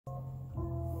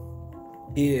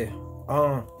Yeah,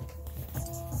 I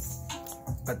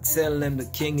tell them the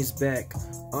king is back.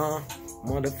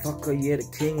 Motherfucker, yeah, the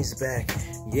king is back.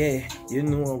 Yeah, you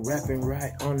know I'm rapping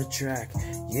right on the track.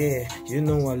 Yeah, you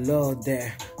know I love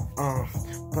that.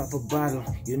 Pop a bottle,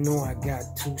 you know I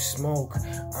got to smoke.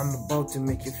 I'm about to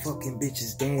make your fucking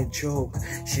bitches damn choke.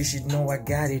 She should know I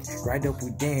got it right up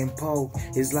with damn poke.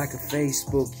 It's like a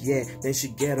Facebook, yeah, they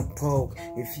should get a poke.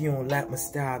 If you don't like my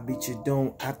style, bitch, you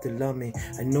don't have to love me.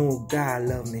 I know God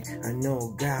love me, I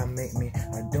know God make me.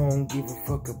 I don't give a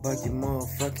fuck about your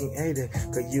motherfucking hater,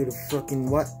 cause you the fucking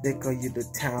what? They call you the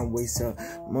time waster.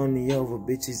 Money over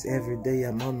bitches every day,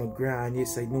 I'm on the grind.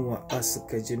 Yes, I know I hustle,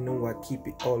 cause you know I keep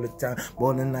it all the time.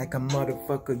 Ballin' like a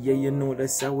motherfucker, yeah, you know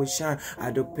that's how I shine. I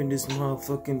up in this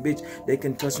motherfucking bitch, they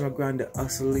can touch my grind, the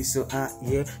hustly so hot,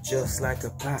 yeah, just like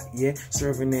a pot, yeah,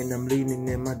 serving and I'm leaning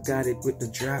them, I got it with the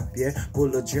drop, yeah,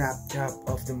 pull a drop top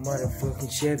off the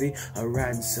motherfucking Chevy, I'm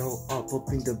riding so up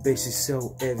in the bitch is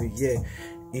so heavy, yeah.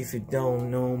 If you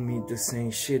don't know me, this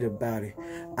ain't shit about it.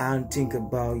 I don't think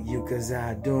about you, cause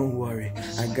I don't worry.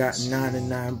 I got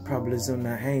 99 problems on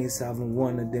the hands, solving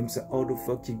one of them. So, oh, the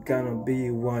fuck you gonna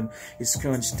be one? It's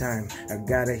crunch time. I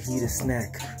gotta eat a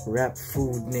snack. Rap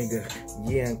food, nigga.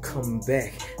 Yeah, I'm coming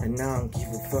back. And now I don't give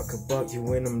a fuck about you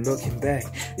when I'm looking back.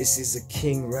 This is a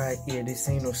king right here. This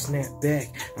ain't no snap back.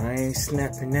 I ain't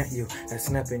snapping at you. I'm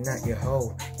snapping at your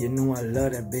hoe. You know I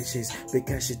love that bitches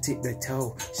because she tip the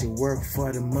toe. She work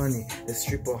for the money, the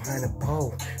strip behind the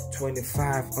pole.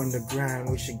 25 on the grind,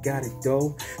 when she got it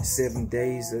though. 7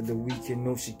 days of the week, you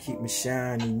know she keep me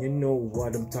shining. You know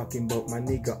what I'm talking about, my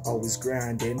nigga always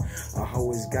grinding. I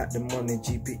always got the money,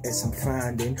 GPS I'm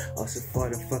finding. Also for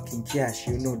the fucking cash,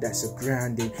 you know that's a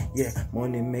grinding. Yeah,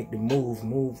 money make the move,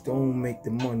 move don't make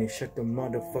the money. Shut the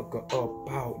motherfucker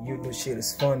up, out, you know shit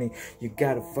is funny. You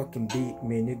gotta fucking beat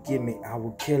me, you give me, I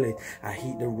will kill it. I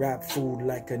eat the rap food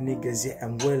like a niggas, yeah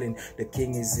I'm willing. The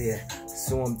king is here,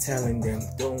 so I'm telling them,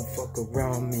 don't fuck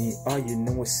around me. All you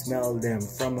know is smell them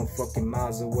from a fucking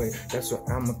miles away. That's why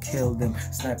I'ma kill them.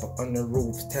 Sniper on the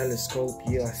roof, telescope,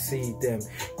 yeah I see them.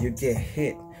 You get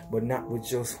hit, but not with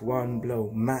just one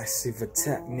blow. Massive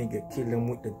attack, nigga, kill him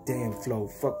with the damn flow.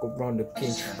 Fuck around the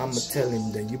king, I'ma tell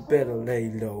him that you better lay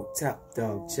low. Top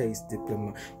dog, chase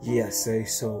diploma, yeah I say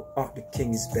so. The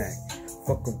king is back.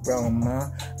 Fuck around,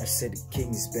 ma. I said the king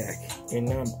is back. And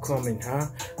I'm coming, huh?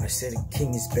 I said the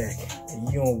king is back.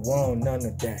 And you don't want none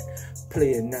of that.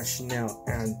 Play a national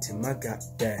anthem, I got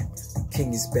that. The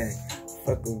king is back.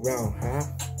 Fuck around, huh?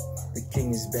 The king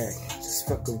is back. Just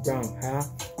fuck around, huh?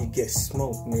 You get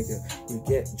smoked, nigga. You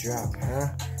get dropped, huh?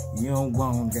 You don't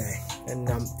want that. And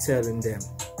I'm telling them,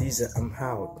 these are I'm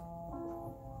out.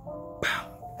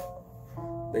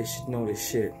 Pow. They should know this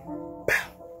shit.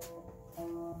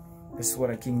 That's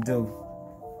what I can do.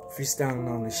 Freestyling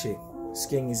on the shit.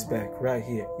 King is back right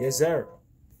here. Yes, sir.